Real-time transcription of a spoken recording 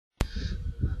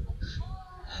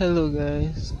Hello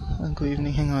guys, good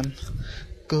evening, hang on.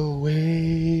 Go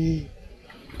away.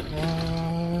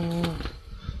 Wow.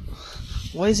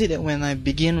 Why is it that when I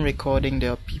begin recording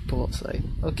there are people outside?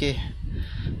 Okay.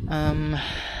 I'm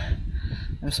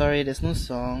sorry there's no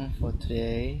song for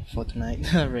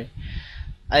tonight. Right.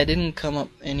 I didn't come up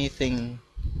anything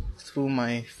through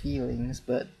my feelings,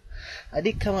 but I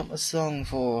did come up a song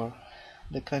for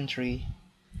the country,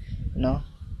 you know?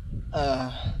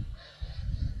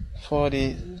 For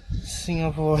the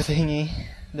Singapore thingy,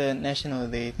 the National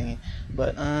Day thingy.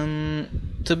 But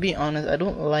to be honest, I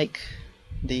don't like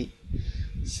the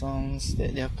songs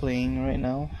that they're playing right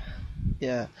now.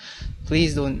 Yeah,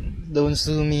 please don't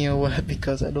sue me or what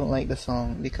because I don't like the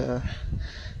song, because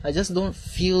I just don't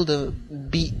feel the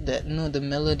beat that the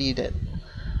melody that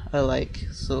I like.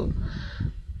 So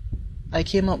I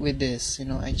came up with this,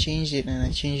 I changed it and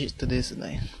I changed it to this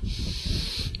line.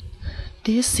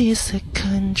 This is a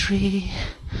country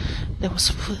that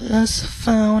was first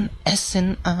found as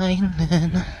an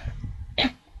island.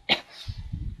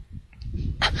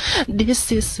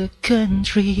 This is a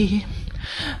country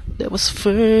that was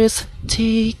first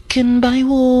taken by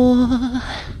war.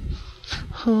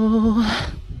 Oh,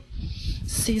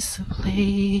 this is a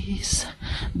place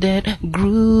that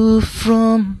grew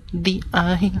from the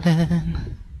island.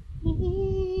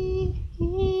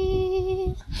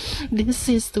 This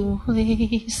is the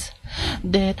place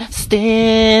that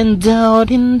stand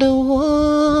out in the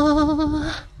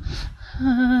war.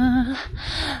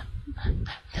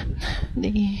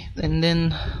 And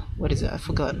then, what is it? I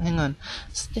forgot. Hang on.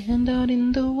 Stand out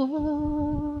in the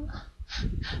war.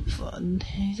 For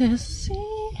they to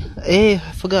see. Hey,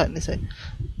 I forgot. It's like,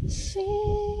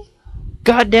 see.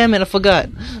 God damn it, I forgot.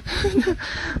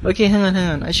 Okay, hang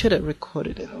on. I should have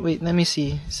recorded it. Wait, let me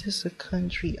see. Is this a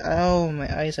country? Ow, my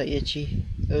eyes are itchy.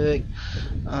 Stand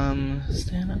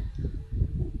up.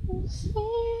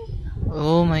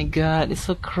 Oh my god, it's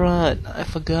so crud. I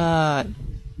forgot.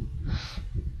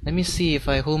 Let me see if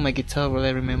I hold my guitar will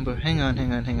I remember. Hang on.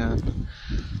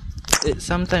 It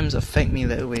sometimes affect me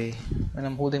that way when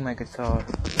I'm holding my guitar.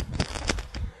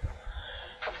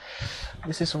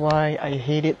 This is why I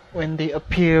hate it when they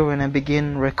appear when I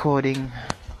begin recording.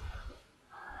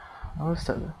 What's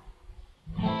that?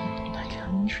 A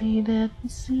country that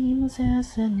seems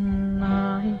as an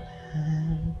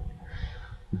island.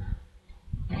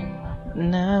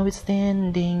 Now it's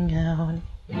standing out.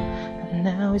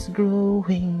 Now it's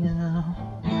growing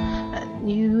out.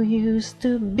 And you used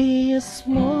to be a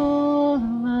small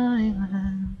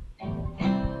island.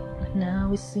 But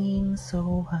now it seems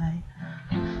so high.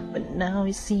 But now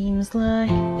it seems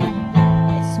like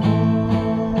it's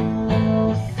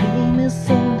more famous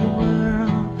in the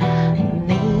world.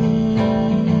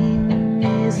 Name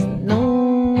is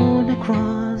known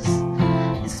across.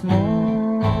 It's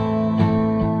more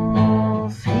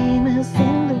famous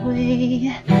in the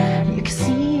way you can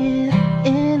see it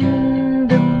in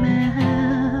the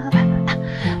map.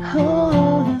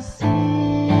 Oh, Singapore.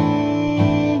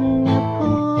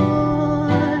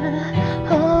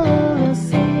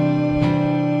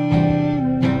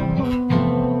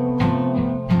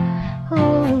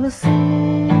 Oh,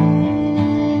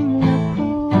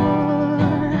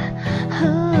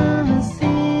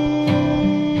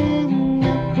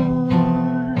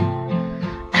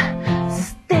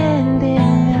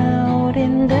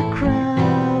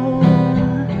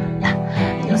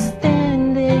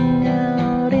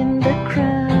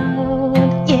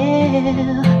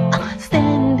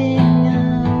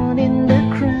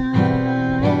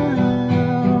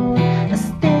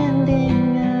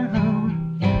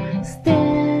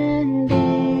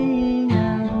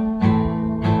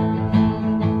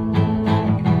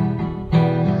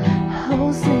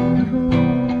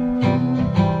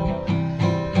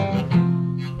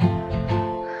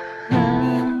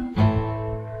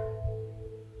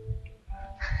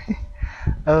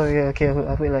 oh yeah, okay,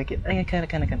 I feel like it. I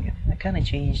kind of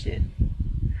changed it.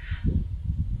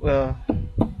 Well,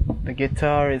 the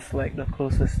guitar is like the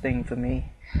closest thing to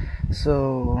me,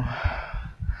 so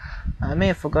I may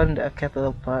have forgotten the a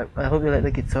cappella part. I hope you like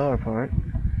the guitar part.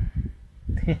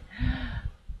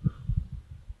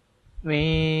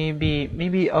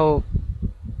 maybe I'll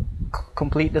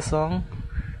complete the song.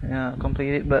 Yeah,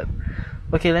 complete it. But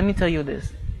okay, let me tell you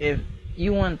this: if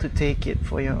you want to take it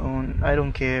for your own, I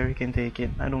don't care. You can take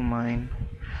it. I don't mind,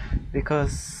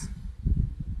 because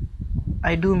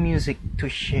I do music to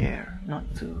share, not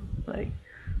to like,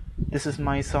 this is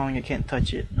my song, you can't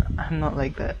touch it. I'm not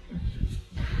like that.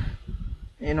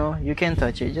 You can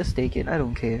touch it, just take it. I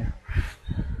don't care.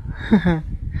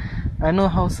 I know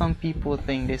how some people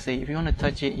think. They say if you want to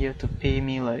touch it, you have to pay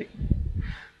me like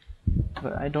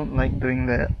but I don't like doing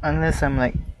that unless I'm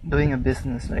like doing a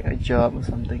business, like a job or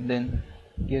something. Then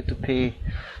you have to pay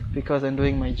because I'm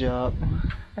doing my job.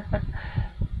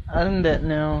 Other than that,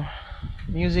 no.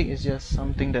 Music is just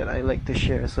something that I like to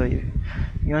share. So you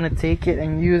wanna take it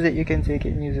and use it, you can take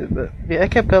it and use it. But the a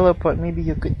cappella part, maybe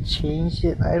you could change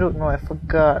it. I don't know. I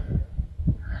forgot.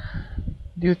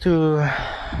 Due to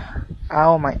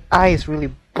ow, my eye is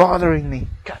really bothering me.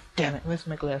 God damn it! Where's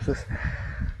my glasses?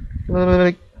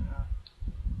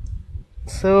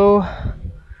 So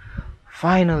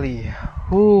finally,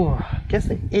 guess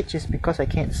the itch is because I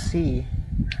can't see.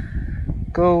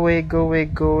 Go away, go away,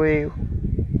 go away.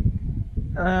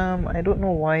 I don't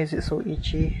know why is it so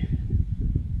itchy.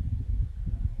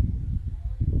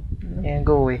 Yeah,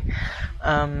 go away.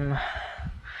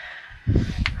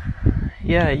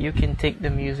 Yeah, you can take the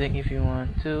music if you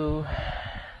want to.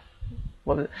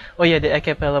 What was it? Oh yeah, the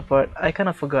acapella part. I kind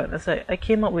of forgot. I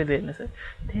came up with it. And I said,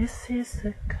 "This is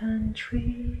the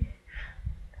country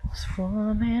that was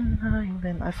from an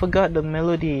island." I forgot the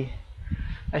melody.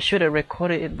 I should have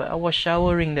recorded it, but I was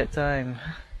showering that time.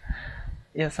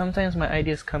 Yeah, sometimes my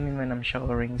ideas come in when I'm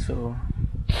showering. So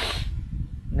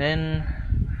then,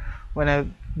 when I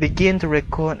begin to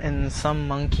record, and some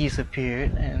monkeys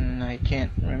appeared, and I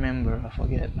can't remember. I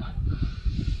forget.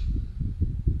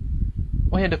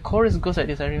 Oh yeah, the chorus goes like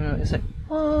this. I remember. It's like,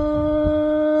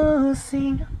 oh,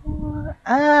 sing,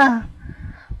 I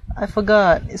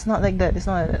forgot. It's not like that. It's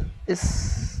not like that.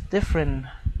 It's different.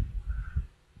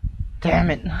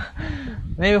 Damn it.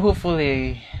 Maybe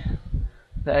hopefully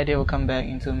the idea will come back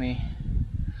into me.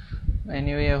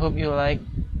 Anyway, I hope you like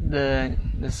the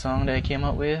song that I came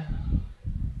up with.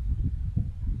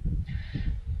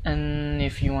 And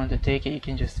if you want to take it, you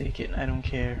can just take it. I don't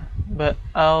care. But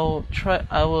I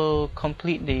will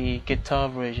complete the guitar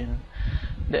version.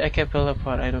 The acapella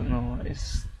part, I don't know.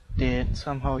 It's dead.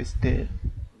 Somehow it's dead.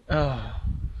 Ugh.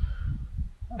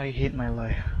 I hate my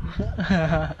life.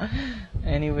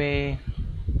 Anyway,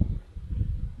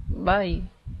 bye.